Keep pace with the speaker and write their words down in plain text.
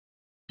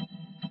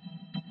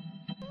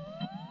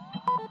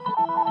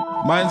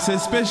Man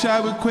says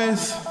special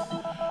request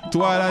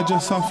to all I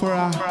just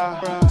sufferer.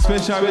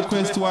 Special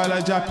request to all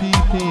I just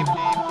people.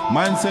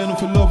 Man saying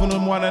for loving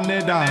them one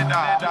another.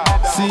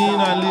 Seeing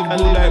and live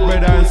good like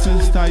brother and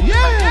sister.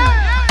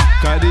 Yeah!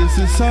 Cause this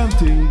is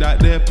something that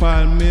they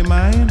upon me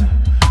mind.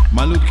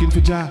 Man looking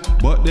for Jah,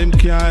 but them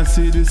can't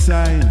see the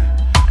sign.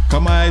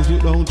 Come eyes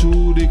look down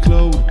through the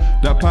cloud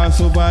that pass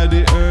over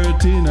the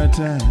earth in a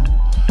time.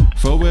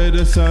 For where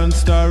the sun,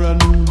 star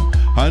and moon,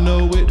 I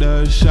know it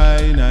does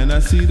shine. And I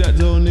see that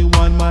there's only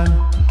one man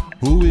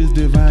who is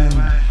divine.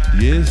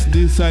 Yes,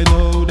 this I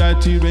know,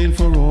 that he reigned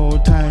for all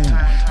time.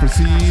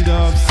 Proceed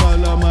of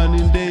Solomon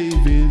in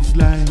David's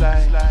line.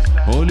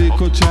 Holy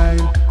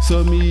child,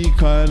 so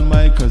meek and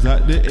mild, cause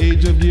at the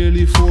age of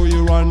nearly 4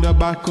 you're on the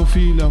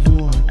battlefield of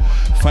war.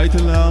 Fight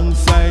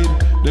alongside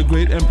the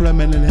great Emperor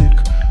Menelik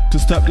to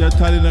stop the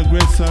Italian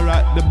aggressor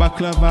at the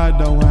Battle of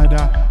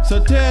Wadadah.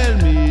 So tell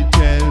me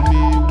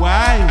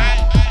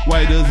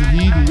why does the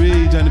heathen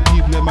rage and the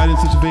people are mad in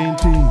such vain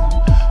thing?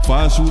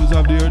 False rulers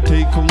of the earth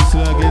take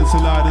counsel against the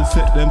Lord and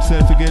set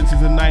themselves against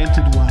his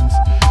anointed ones,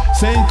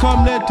 saying,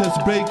 come let us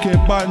break your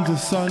bonds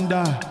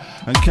asunder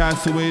and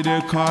cast away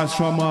their cause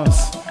from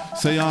us.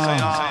 Say on.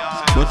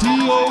 But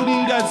he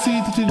only that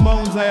seated in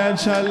Mount Zion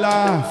shall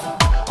laugh.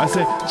 I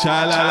say,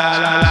 cha la la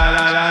la la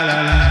la la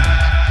la la.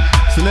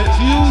 So let's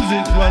use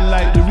it one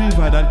like the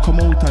river that come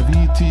out of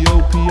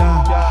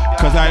Ethiopia.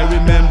 Cause I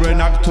remember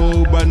in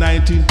October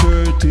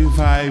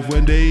 1935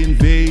 when they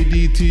invade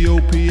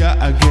Ethiopia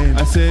again.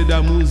 I said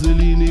that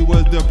Mussolini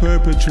was the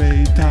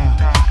perpetrator.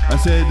 I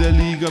said the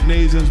League of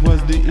Nations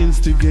was the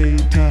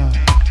instigator.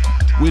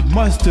 With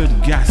mustard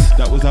gas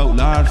that was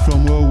outlawed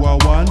from World War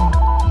I.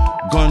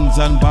 Guns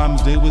and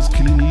bombs, they was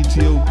killing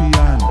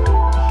Ethiopian.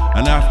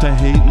 And after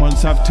 8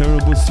 months of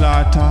terrible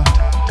slaughter,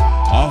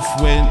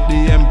 off went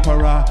the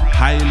Emperor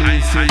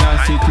Haile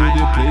Selassie to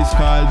the place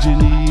called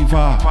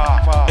Geneva,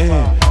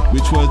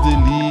 which was the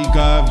League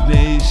of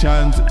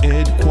Nations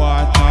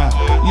headquarters.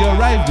 He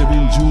arrived there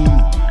in June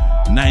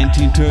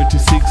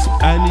 1936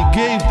 and he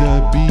gave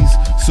the beast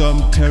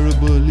some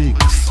terrible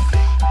licks.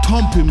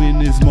 Thump him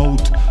in his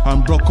mouth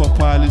and broke up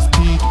all his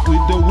teeth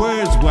with the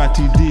words what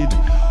he did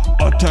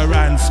utter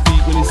and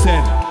speak when he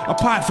said,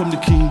 apart from the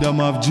kingdom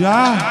of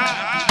Jah,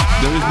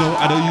 there is no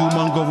other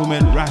human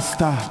government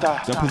Rasta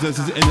that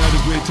possesses any other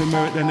greater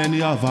merit than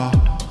any other.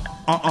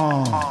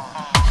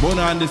 Born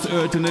on this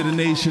earth, another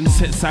nation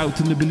sets out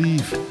in the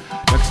belief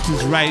that it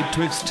is right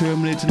to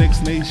exterminate the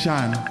next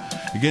nation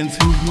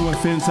against whose no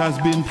offense has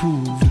been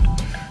proved.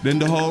 Then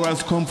the horror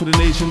has come for the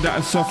nation that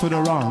has suffered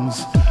the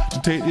wrongs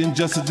to take the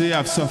injustice they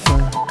have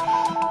suffered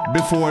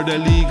before the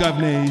League of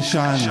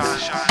Nations,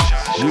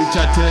 which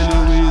I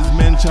tell you is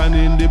mentioned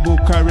in the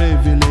book of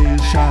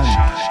Revelation,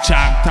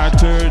 chapter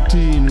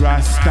 13,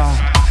 Rasta,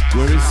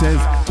 where it says,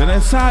 then I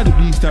saw the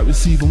beast that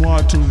received a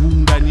mortal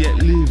wound and yet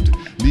lived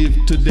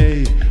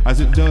today,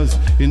 as it does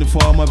in the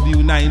form of the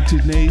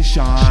United Nations,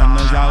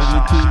 as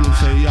I will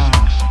say, yeah.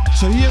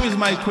 So here is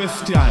my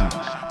question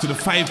to the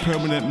 5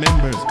 permanent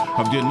members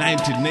of the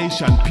United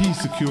Nations Peace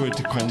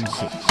Security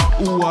Council,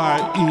 who are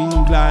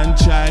England,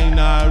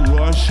 China,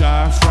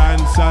 Russia,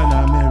 France and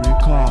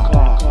America.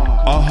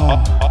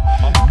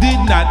 Did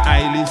not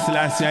Haile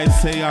Selassie I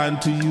say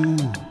unto you,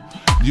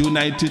 the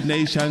United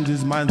Nations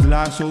is man's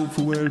last hope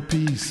for world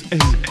peace.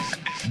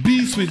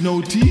 Beasts with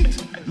no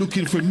teeth,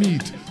 looking for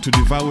meat to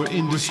devour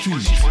in the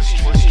street.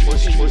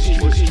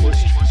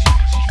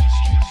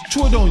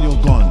 Throw down your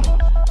gun,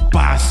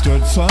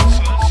 bastard son.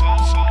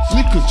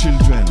 Little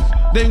children,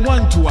 they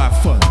want to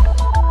have fun.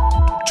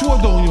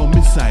 Throw down your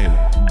missile,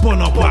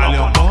 burn up all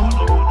your bomb.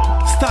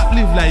 Stop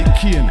live like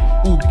Cain,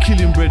 who kill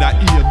him brother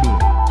Abel.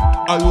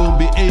 I won't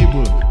be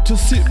able to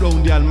sit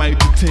round the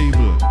almighty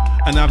table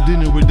and have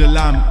dinner with the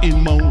Lamb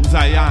in Mount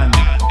Zion.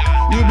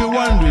 You'll be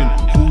wondering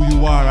who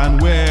you are and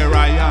where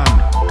I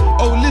am.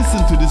 Oh,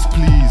 listen to this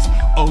please,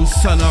 oh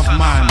son of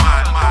man.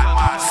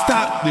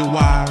 Stop the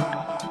war,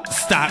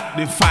 start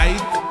the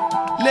fight.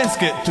 Let's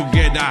get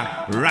together,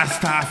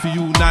 Rasta for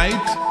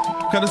unite.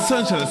 Cause the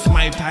sun shall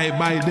smite I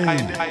by day,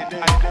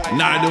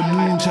 now the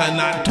moon shall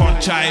not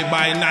touch I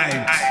by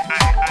night.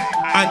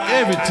 And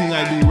everything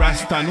I do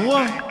Rasta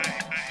know,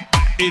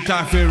 it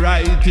have a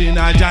right in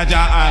a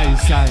Jaja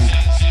eyesight.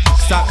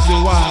 Stop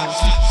the war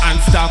and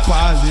stop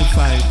all the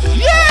fight.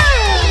 Yeah!